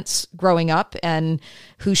parents growing up and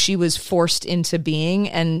who she was forced into being.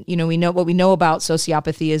 And, we know what we know about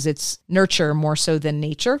sociopathy is it's nurture more so than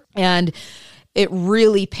nature. And it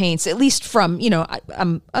really paints, at least from,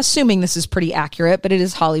 I'm assuming this is pretty accurate, but it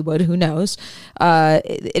is Hollywood, who knows?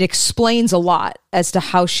 It explains a lot as to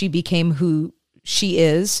how she became who she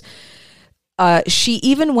is. She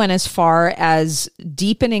even went as far as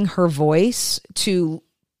deepening her voice to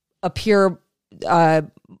appear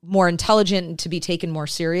more intelligent and to be taken more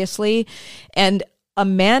seriously. And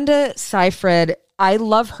Amanda Seyfried, I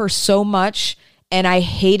love her so much, and I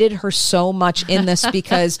hated her so much in this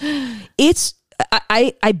because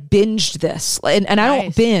I binged this, and I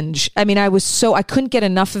don't binge. I mean, I couldn't get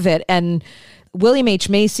enough of it. And William H.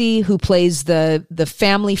 Macy, who plays the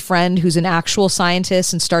family friend who's an actual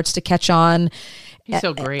scientist and starts to catch on. He's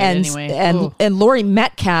so great anyway. And Laurie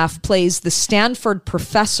Metcalf plays the Stanford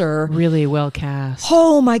professor. Really well cast.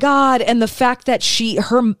 Oh my God. And the fact that she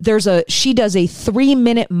does a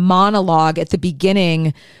 3-minute monologue at the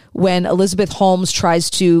beginning when Elizabeth Holmes tries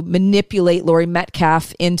to manipulate Laurie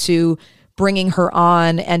Metcalf into bringing her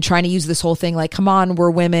on and trying to use this whole thing like, come on, we're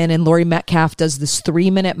women. And Laurie Metcalf does this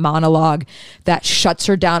 3-minute monologue that shuts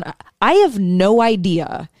her down. I have no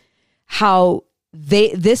idea how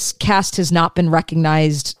this cast has not been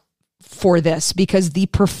recognized for this, because the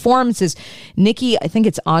performances, Nikki, I think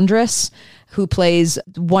it's Andres, who plays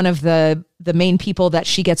one of the main people that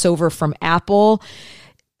she gets over from Apple.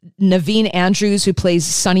 Naveen Andrews, who plays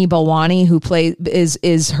Sunny Balwani, who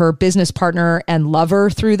is her business partner and lover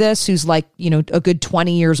through this, who's like, a good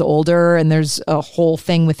 20 years older, and there's a whole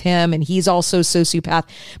thing with him, and he's also a sociopath,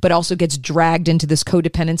 but also gets dragged into this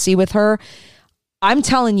codependency with her. I'm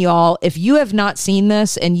telling y'all, if you have not seen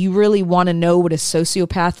this and you really want to know what a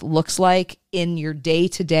sociopath looks like in your day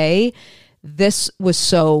to day, this was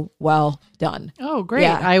so well done. Oh, great.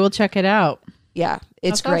 Yeah. I will check it out. Yeah,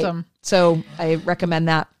 it's That's great. awesome. So I recommend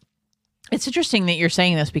that. It's interesting that you're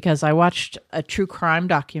saying this because I watched a true crime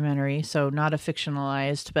documentary, so not a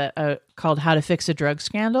fictionalized, but called How to Fix a Drug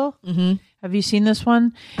Scandal. Mm-hmm. Have you seen this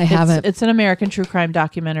one? I haven't. It's an American true crime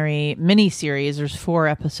documentary miniseries. There's 4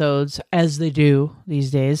 episodes, as they do these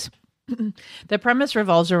days. The premise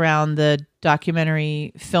revolves around the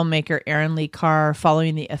documentary filmmaker Aaron Lee Carr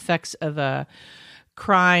following the effects of a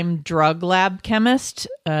crime drug lab chemist,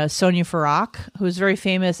 Sonia Farrak, who was very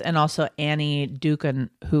famous, and also Annie Dukan,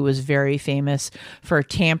 who was very famous for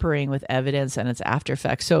tampering with evidence and its after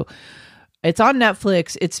effects. So it's on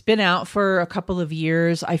Netflix. It's been out for a couple of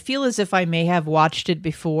years. I feel as if I may have watched it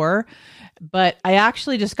before, but I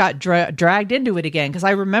actually just got dragged into it again because I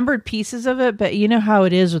remembered pieces of it, but you know how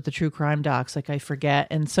it is with the true crime docs, like I forget.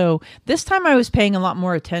 And so this time I was paying a lot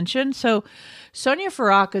more attention. So Sonia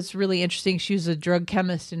Farrak is really interesting. She was a drug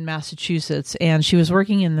chemist in Massachusetts, and she was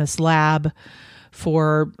working in this lab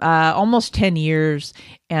for almost 10 years.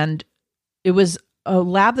 And it was a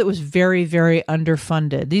lab that was very, very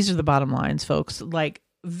underfunded. These are the bottom lines, folks. Like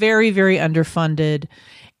very, very underfunded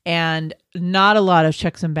and not a lot of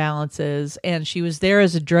checks and balances. And she was there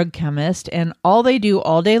as a drug chemist. And all they do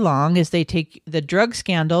all day long is they take the drug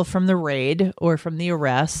scandal from the raid or from the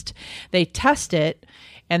arrest, they test it,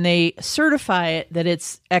 and they certify it that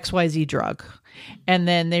it's XYZ drug. And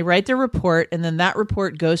then they write their report, and then that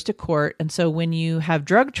report goes to court. And so when you have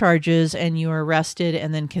drug charges and you are arrested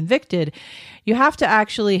and then convicted, you have to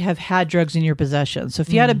actually have had drugs in your possession. So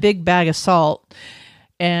if you had a big bag of salt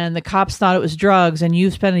and the cops thought it was drugs and you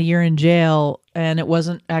spent a year in jail and it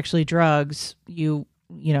wasn't actually drugs, you're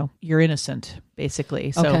innocent,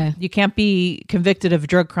 basically. So you can't be convicted of a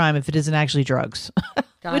drug crime if it isn't actually drugs.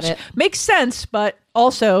 Which makes sense, but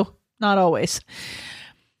also not always.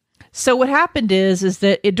 So what happened is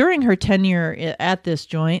that during her tenure at this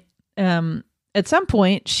joint, at some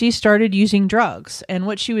point she started using drugs. And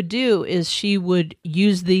what she would do is she would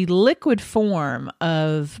use the liquid form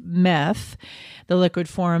of meth, the liquid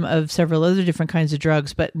form of several other different kinds of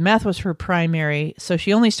drugs, but meth was her primary. So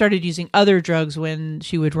she only started using other drugs when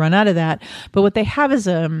she would run out of that. But what they have is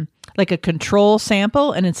like a control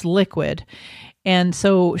sample, and it's liquid. And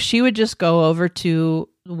so she would just go over to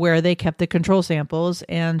where they kept the control samples,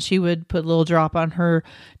 and she would put a little drop on her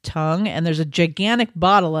tongue, and there's a gigantic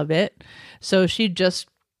bottle of it. So she'd just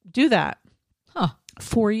do that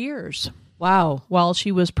 4 years. Wow. While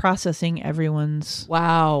she was processing everyone's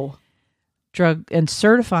drug and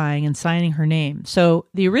certifying and signing her name. So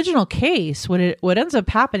the original case, what ends up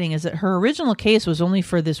happening is that her original case was only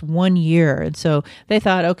for this 1 year. And so they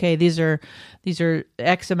thought, okay, these are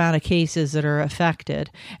X amount of cases that are affected.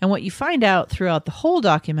 And what you find out throughout the whole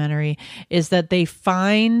documentary is that they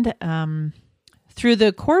find, through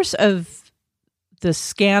the course of the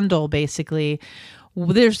scandal, basically,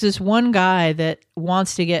 there's this one guy that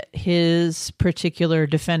wants to get his particular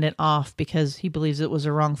defendant off because he believes it was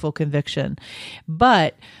a wrongful conviction.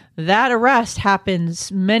 But that arrest happens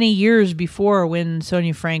many years before when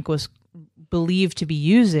Sonia Frank was believed to be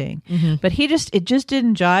using. But it just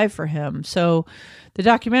didn't jive for him. So the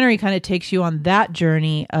documentary kind of takes you on that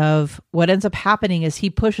journey of what ends up happening is he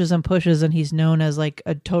pushes and pushes, and he's known as like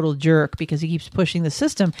a total jerk because he keeps pushing the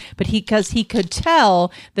system. But because he could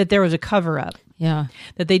tell that there was a cover up. Yeah.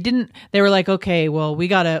 That they were like, okay, well, we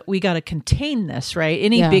gotta contain this, right?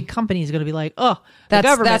 Any big company is going to be like, oh, the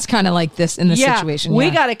government. That's kind of like this in this situation. We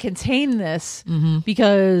got to contain this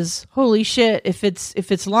because holy shit, if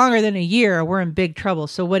it's longer than a year, we're in big trouble.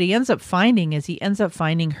 So what he ends up finding is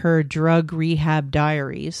her drug rehab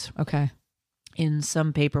diaries. Okay. In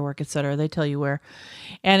some paperwork, etc. They tell you where.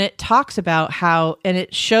 And it talks about how, and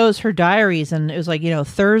it shows her diaries, and it was like,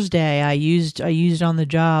 Thursday I used on the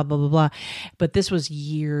job, blah, blah, blah. But this was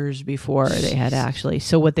years before they had actually.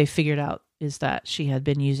 So what they figured out is that she had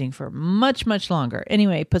been using for much, much longer.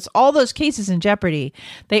 Anyway, puts all those cases in jeopardy.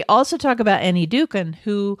 They also talk about Annie Dukan,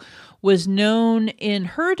 who was known in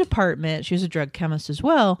her department. She was a drug chemist as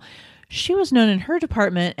well. She was known in her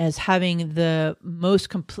department as having the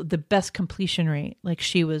best completion rate. Like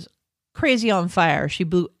she was crazy on fire. She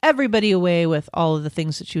blew everybody away with all of the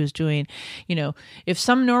things that she was doing. If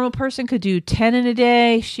some normal person could do 10 in a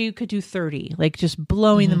day, she could do 30, like just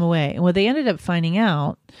blowing them away. And what they ended up finding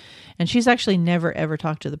out, and she's actually never ever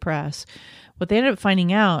talked to the press, what they ended up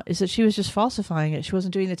finding out is that she was just falsifying it. She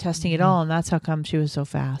wasn't doing the testing at all. And that's how come she was so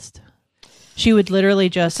fast. She would literally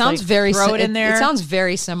just throw it in there. It sounds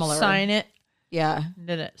very similar. Sign it. Yeah.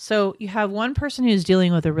 Did it. So you have one person who's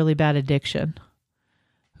dealing with a really bad addiction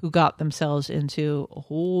who got themselves into a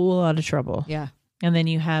whole lot of trouble. Yeah. And then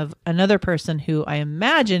you have another person who I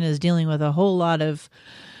imagine is dealing with a whole lot of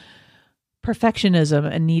perfectionism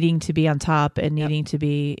and needing to be on top and needing to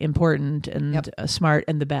be important and smart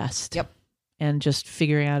and the best. Yep. And just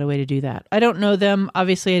figuring out a way to do that. I don't know them.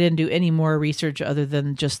 Obviously, I didn't do any more research other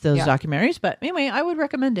than just those documentaries. But anyway, I would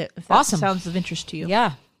recommend it if that sounds of interest to you.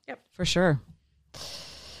 Yeah, for sure.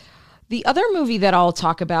 The other movie that I'll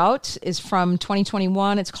talk about is from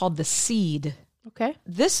 2021. It's called The Seed. Okay.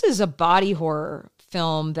 This is a body horror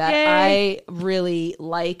film that Yay. I really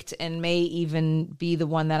liked and may even be the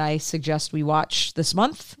one that I suggest we watch this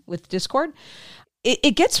month with Discord.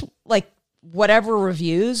 It gets like whatever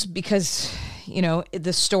reviews because, you know,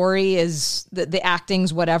 the story is the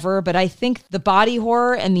acting's whatever, but I think the body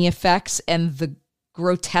horror and the effects and the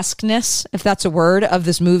grotesqueness, if that's a word, of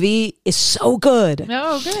this movie is so good.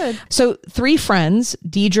 Oh, good. So 3 friends,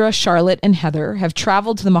 Deidre, Charlotte, and Heather, have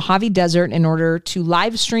traveled to the Mojave Desert in order to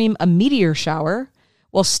live stream a meteor shower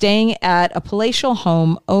while staying at a palatial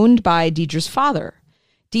home owned by Deidre's father.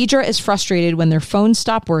 Deidre is frustrated when their phones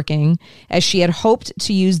stop working, as she had hoped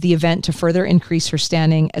to use the event to further increase her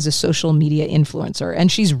standing as a social media influencer. And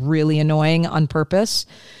she's really annoying on purpose.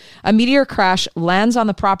 A meteor crash lands on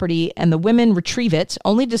the property and the women retrieve it,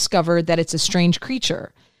 only to discover that it's a strange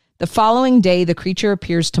creature. The following day, the creature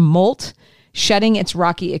appears to molt, shedding its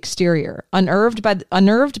rocky exterior. Unnerved by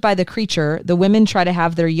the creature, the women try to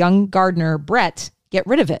have their young gardener, Brett, get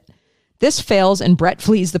rid of it. This fails and Brett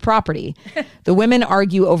flees the property. The women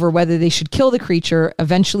argue over whether they should kill the creature,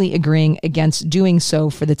 eventually agreeing against doing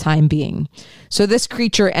so for the time being. So this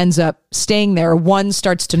creature ends up staying there. One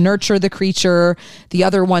starts to nurture the creature. The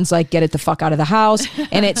other one's like, get it the fuck out of the house.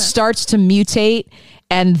 And it starts to mutate,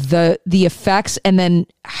 and the effects and then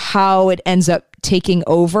how it ends up taking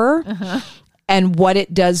over. And what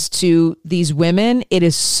it does to these women, it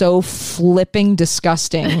is so flipping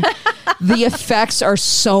disgusting. The effects are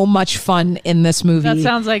so much fun in this movie. That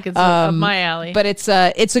sounds like it's up my alley. But it's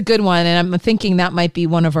a good one, and I'm thinking that might be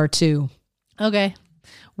one of our 2. Okay.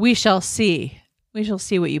 We shall see. We shall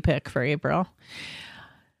see what you pick for April.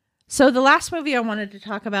 So the last movie I wanted to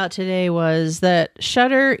talk about today was that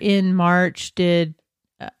Shudder in March did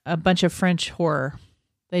a bunch of French horror.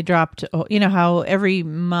 They dropped, you know how every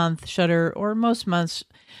month Shudder, or most months,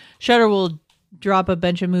 Shudder will drop a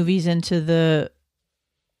bunch of movies into the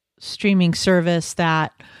streaming service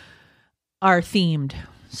that are themed.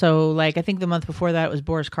 So like, I think the month before that it was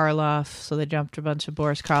Boris Karloff. So they dumped a bunch of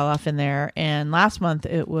Boris Karloff in there. And last month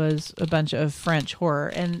it was a bunch of French horror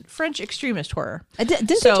and French extremist horror. Didn't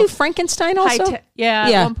they do Frankenstein also?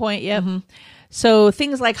 At one point. Yeah. Mm-hmm. So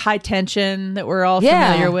things like High Tension that we're all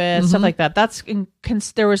familiar with, stuff like that.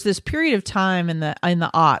 There was this period of time in the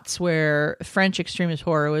aughts where French extremist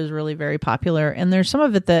horror was really very popular, and there's some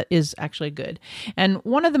of it that is actually good. And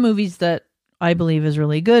one of the movies that I believe is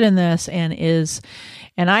really good in this, and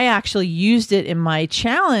I actually used it in my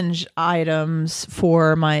challenge items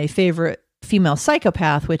for my favorite female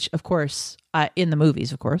psychopath, which of course, in the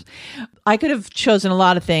movies, of course, I could have chosen a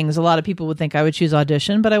lot of things. A lot of people would think I would choose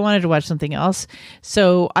Audition, but I wanted to watch something else.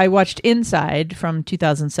 So I watched Inside from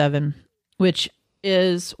 2007, which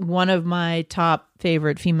is one of my top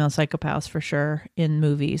favorite female psychopaths for sure in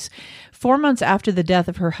movies. 4 months after the death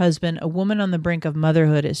of her husband, a woman on the brink of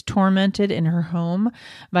motherhood is tormented in her home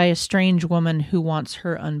by a strange woman who wants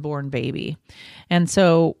her unborn baby. And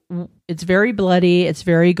so it's very bloody, it's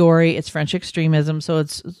very gory, it's French extremism, so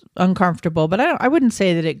it's uncomfortable, but I wouldn't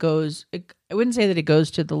say that it goes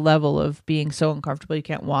to the level of being so uncomfortable you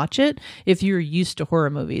can't watch it if you're used to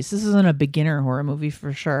horror movies. This isn't a beginner horror movie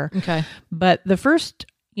for sure. Okay. But the first,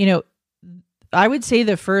 I would say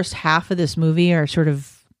the first half of this movie are sort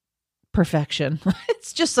of perfection.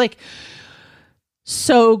 It's just like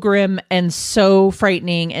so grim and so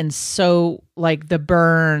frightening, and so like the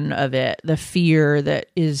burn of it, the fear that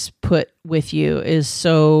is put with you is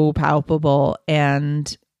so palpable,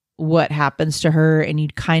 and what happens to her, and you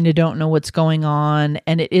kind of don't know what's going on.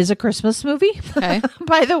 And it is a Christmas movie, okay.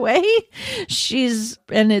 By the way.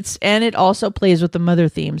 It also plays with the mother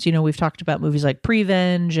themes. We've talked about movies like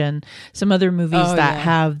Prevenge and some other movies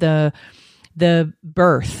have the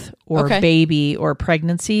birth or baby or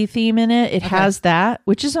pregnancy theme in it. It has that,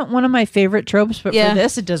 which isn't one of my favorite tropes, but for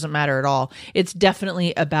this, it doesn't matter at all. It's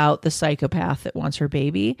definitely about the psychopath that wants her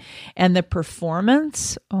baby, and the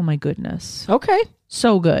performance. Oh my goodness. Okay.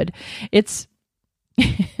 So good. It's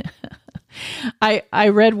I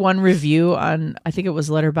read one review on, I think it was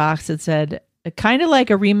Letterboxd, that said kind of like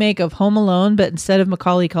a remake of Home Alone, but instead of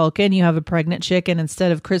Macaulay Culkin, you have a pregnant chick, and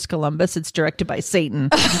instead of Chris Columbus, it's directed by Satan.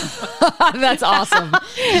 That's awesome.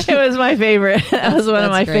 It was my favorite. That was one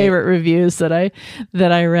of my favorite reviews that I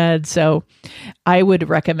read. So I would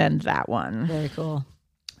recommend that one. Very cool.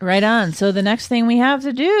 Right on. So the next thing we have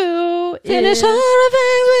to do finish is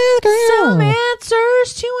with girl. Some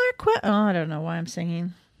answers to our questions. Oh, I don't know why I'm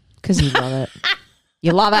singing. Because you love it.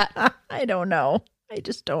 You love it. I don't know. I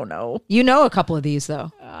just don't know. You know a couple of these though.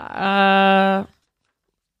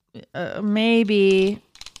 Maybe.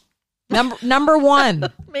 Number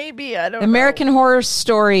one. Maybe, I don't know. American Horror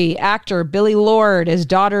Story actor Billy Lord is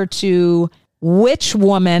daughter to Which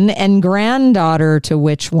woman and granddaughter to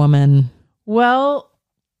which woman? Well,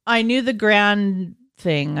 I knew the grand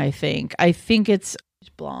thing, I think. I think it's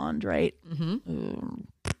blonde, right?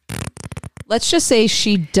 Let's just say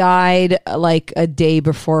she died like a day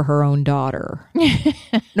before her own daughter.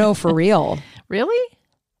 No, for real. Really?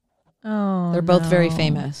 Oh, They're both very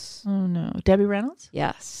famous. Oh, no. Debbie Reynolds?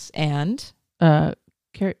 Yes. And?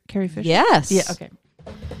 Carrie Fisher? Yes. Yeah, okay.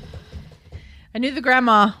 I knew the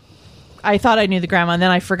grandma. I thought I knew the grandma, and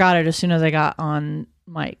then I forgot it as soon as I got on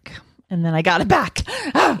mic. And then I got it back.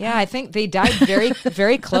 Yeah, I think they died very,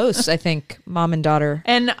 very close, I think, mom and daughter.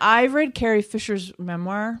 And I've read Carrie Fisher's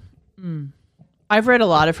memoir. I've read a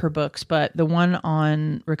lot of her books, but the one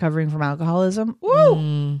on recovering from alcoholism,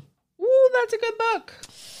 ooh, that's a good book.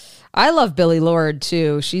 I love Billie Lourd,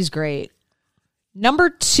 too. She's great. Number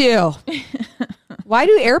 2. Why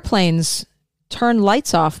do airplanes turn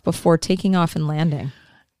lights off before taking off and landing?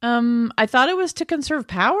 I thought it was to conserve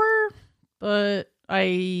power, but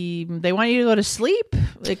they want you to go to sleep.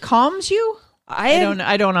 It calms you. I don't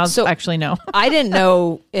actually know. I didn't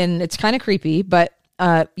know, and it's kind of creepy, but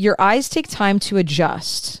your eyes take time to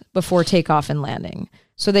adjust before takeoff and landing.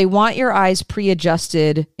 So they want your eyes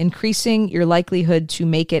pre-adjusted, increasing your likelihood to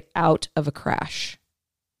make it out of a crash.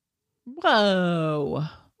 Whoa.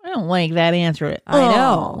 I don't like that answer. I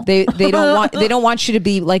know. They don't want you to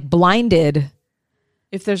be like blinded.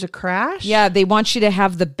 If there's a crash? Yeah, they want you to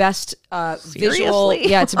have the best visual.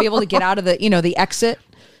 Yeah, to be able to get out of the exit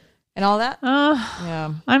and all that.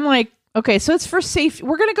 Yeah. I'm like, okay, so it's for safety.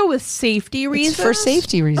 We're going to go with safety reasons. It's for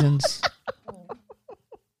safety reasons.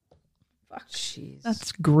 Fuck, jeez.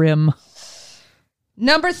 That's grim.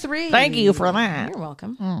 Number 3. Thank you for that. You're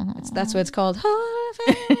welcome. That's what it's called.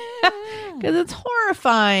 Because it's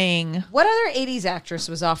horrifying. What other 80s actress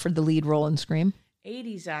was offered the lead role in Scream?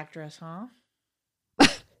 80s actress, huh?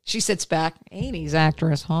 She sits back. 80s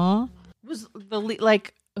actress, huh? Was the lead,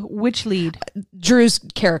 which lead? Drew's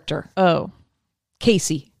character. Oh.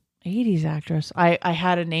 Casey. 80s actress. I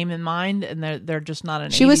had a name in mind, and they're just not an 80s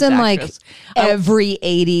actress. She was in every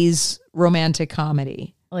 80s romantic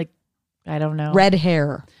comedy. I don't know. Red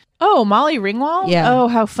hair. Oh, Molly Ringwald? Yeah. Oh,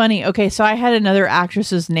 how funny. Okay, so I had another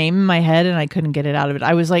actress's name in my head, and I couldn't get it out of it.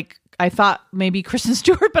 I was like, I thought maybe Kristen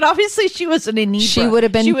Stewart, but obviously she was an amoeba. She would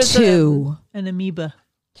have been 2. An amoeba.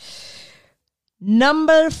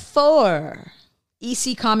 Number 4.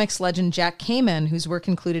 EC Comics legend Jack Kamen, whose work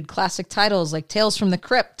included classic titles like Tales from the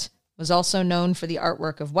Crypt, was also known for the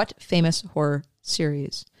artwork of what famous horror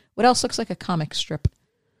series? What else looks like a comic strip?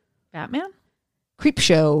 Batman?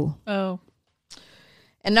 Creepshow. Oh.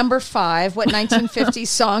 And number 5, what 1950s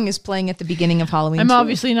song is playing at the beginning of Halloween? I'm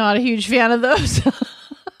obviously not a huge fan of those.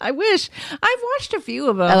 I wish. I've watched a few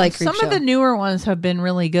of them. I like Some Creepshow. of the newer ones have been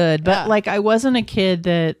really good, but I wasn't a kid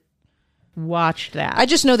that watched that. I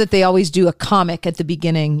just know that they always do a comic at the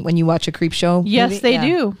beginning when you watch a Creepshow. Yes, movie. they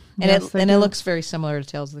do. And it looks very similar to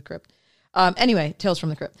Tales of the Crypt. Anyway, Tales from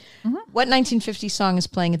the Crypt. What 1950s song is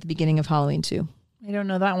playing at the beginning of Halloween 2? I don't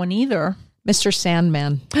know that one either. Mr.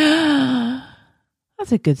 Sandman.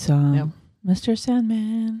 That's a good song. Yeah. Mr.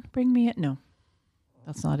 Sandman, bring me it. No,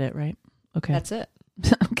 that's not it, right? Okay. That's it.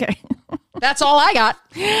 Okay. That's all I got.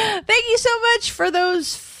 Thank you so much for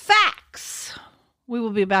those facts. We will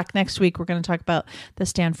be back next week. We're going to talk about the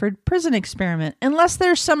Stanford prison experiment, unless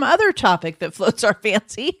there's some other topic that floats our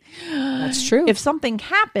fancy. That's true. If something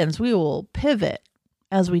happens, we will pivot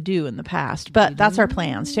as we do in the past. But that's our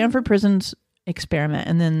plan. Stanford prison's experiment,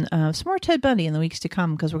 and then some more Ted Bundy in the weeks to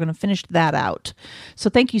come, because we're going to finish that out. So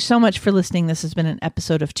thank you so much for listening. This has been an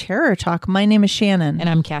episode of Terror Talk. My name is Shannon. And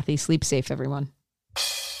I'm Kathy. Sleep safe, everyone.